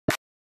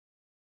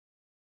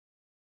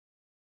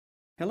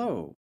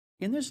Hello.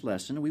 In this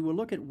lesson, we will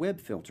look at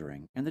web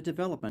filtering and the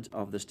development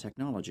of this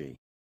technology.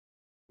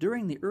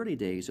 During the early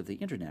days of the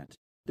Internet,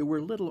 there were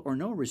little or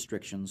no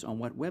restrictions on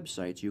what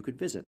websites you could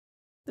visit.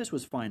 This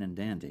was fine and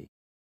dandy.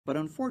 But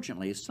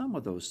unfortunately, some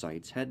of those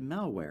sites had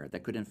malware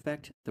that could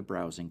infect the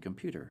browsing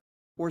computer,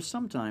 or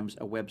sometimes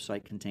a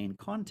website contained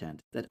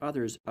content that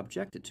others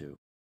objected to.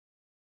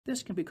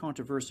 This can be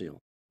controversial,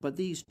 but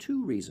these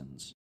two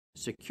reasons,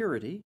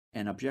 security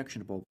and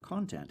objectionable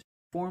content,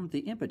 formed the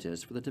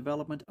impetus for the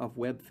development of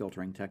web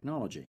filtering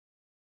technology.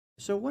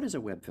 So what is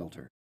a web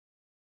filter?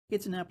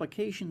 It's an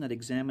application that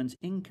examines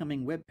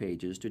incoming web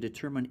pages to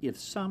determine if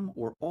some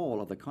or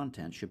all of the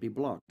content should be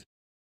blocked.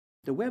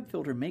 The web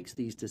filter makes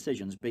these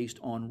decisions based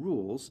on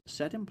rules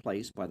set in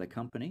place by the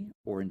company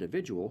or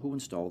individual who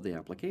installed the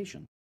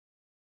application.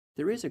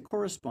 There is a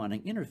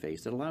corresponding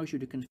interface that allows you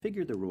to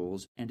configure the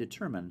rules and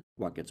determine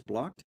what gets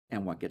blocked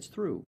and what gets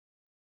through.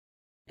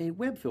 A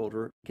web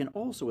filter can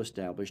also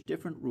establish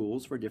different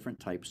rules for different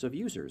types of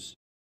users.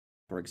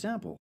 For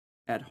example,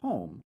 at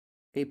home,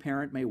 a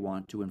parent may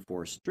want to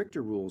enforce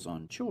stricter rules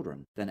on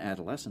children than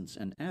adolescents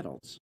and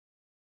adults.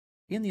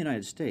 In the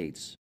United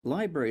States,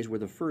 libraries were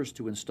the first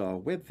to install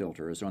web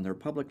filters on their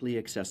publicly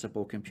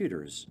accessible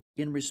computers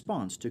in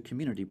response to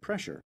community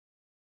pressure.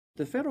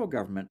 The federal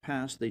government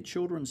passed the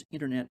Children's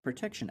Internet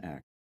Protection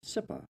Act,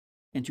 CIPA,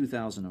 in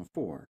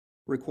 2004,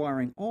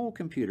 requiring all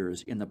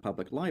computers in the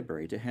public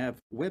library to have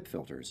web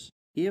filters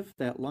if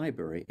that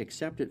library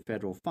accepted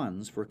federal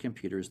funds for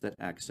computers that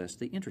access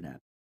the Internet.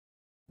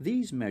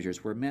 These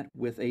measures were met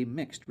with a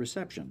mixed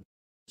reception,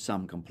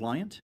 some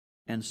compliant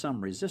and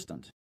some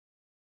resistant.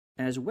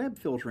 As web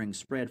filtering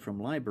spread from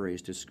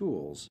libraries to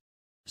schools,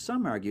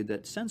 some argued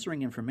that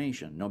censoring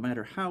information, no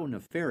matter how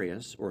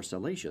nefarious or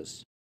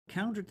salacious,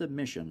 countered the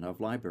mission of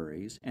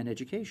libraries and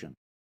education.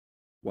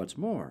 What's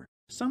more,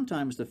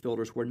 sometimes the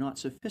filters were not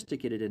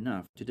sophisticated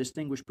enough to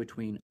distinguish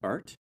between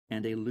art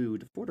and a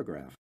lewd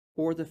photograph,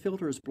 or the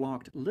filters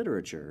blocked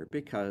literature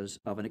because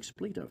of an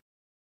expletive.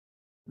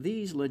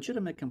 These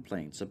legitimate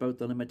complaints about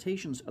the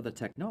limitations of the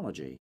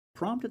technology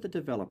prompted the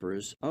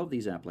developers of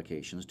these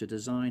applications to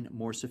design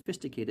more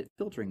sophisticated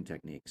filtering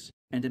techniques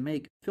and to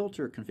make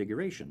filter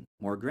configuration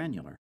more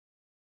granular.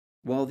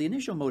 While the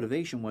initial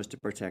motivation was to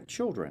protect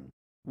children,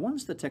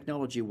 once the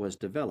technology was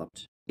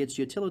developed, its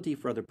utility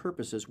for other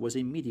purposes was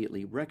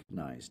immediately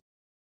recognized.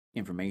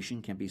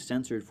 Information can be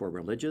censored for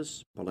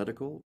religious,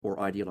 political, or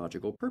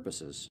ideological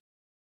purposes.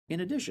 In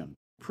addition,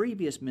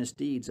 previous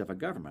misdeeds of a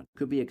government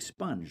could be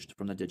expunged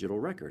from the digital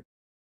record.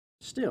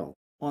 Still,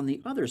 on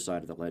the other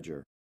side of the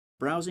ledger,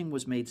 browsing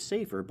was made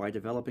safer by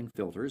developing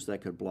filters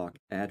that could block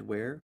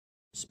adware,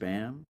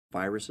 spam,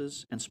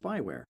 viruses, and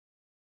spyware.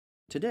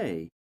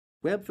 Today,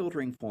 web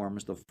filtering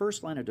forms the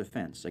first line of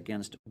defense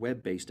against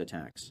web-based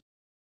attacks.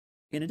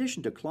 In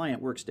addition to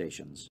client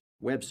workstations,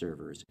 web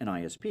servers, and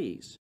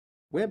ISPs,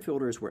 web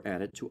filters were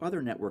added to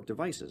other network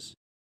devices,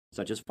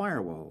 such as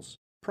firewalls,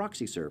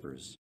 proxy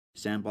servers,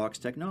 sandbox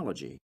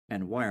technology,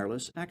 and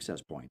wireless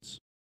access points.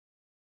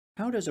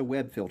 How does a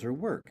web filter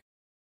work?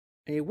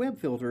 A web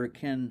filter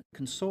can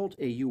consult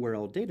a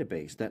URL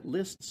database that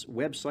lists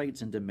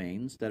websites and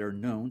domains that are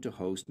known to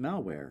host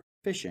malware,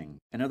 phishing,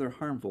 and other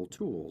harmful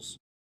tools.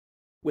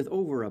 With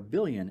over 1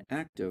 billion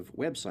active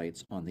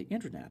websites on the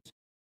Internet,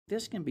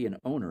 this can be an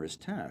onerous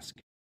task.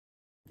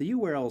 The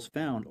URLs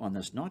found on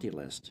this naughty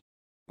list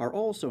are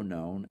also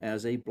known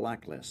as a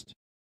blacklist.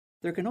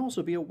 There can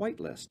also be a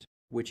whitelist,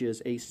 which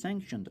is a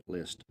sanctioned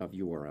list of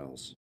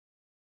URLs.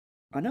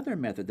 Another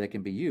method that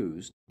can be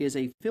used is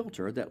a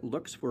filter that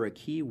looks for a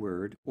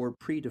keyword or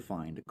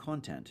predefined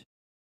content.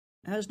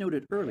 As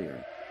noted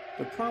earlier,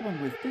 the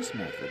problem with this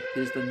method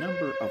is the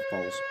number of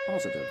false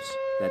positives,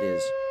 that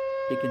is,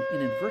 it can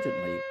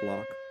inadvertently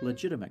block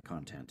legitimate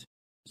content,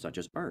 such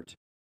as art.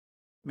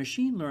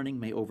 Machine learning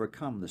may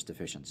overcome this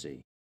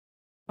deficiency.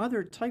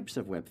 Other types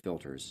of web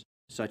filters,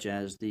 such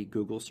as the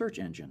Google search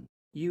engine,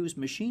 use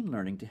machine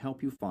learning to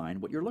help you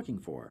find what you're looking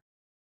for.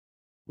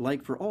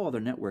 Like for all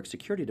other network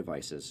security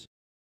devices,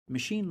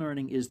 machine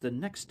learning is the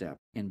next step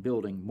in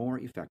building more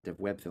effective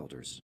web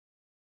filters.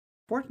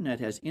 Fortinet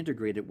has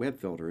integrated web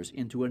filters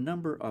into a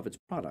number of its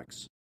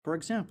products, for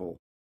example,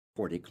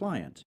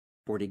 FortiClient,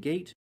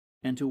 FortiGate,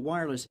 and to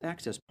wireless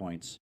access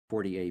points,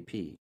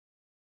 FortiAP.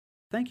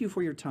 Thank you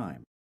for your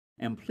time,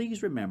 and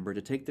please remember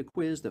to take the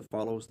quiz that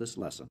follows this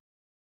lesson.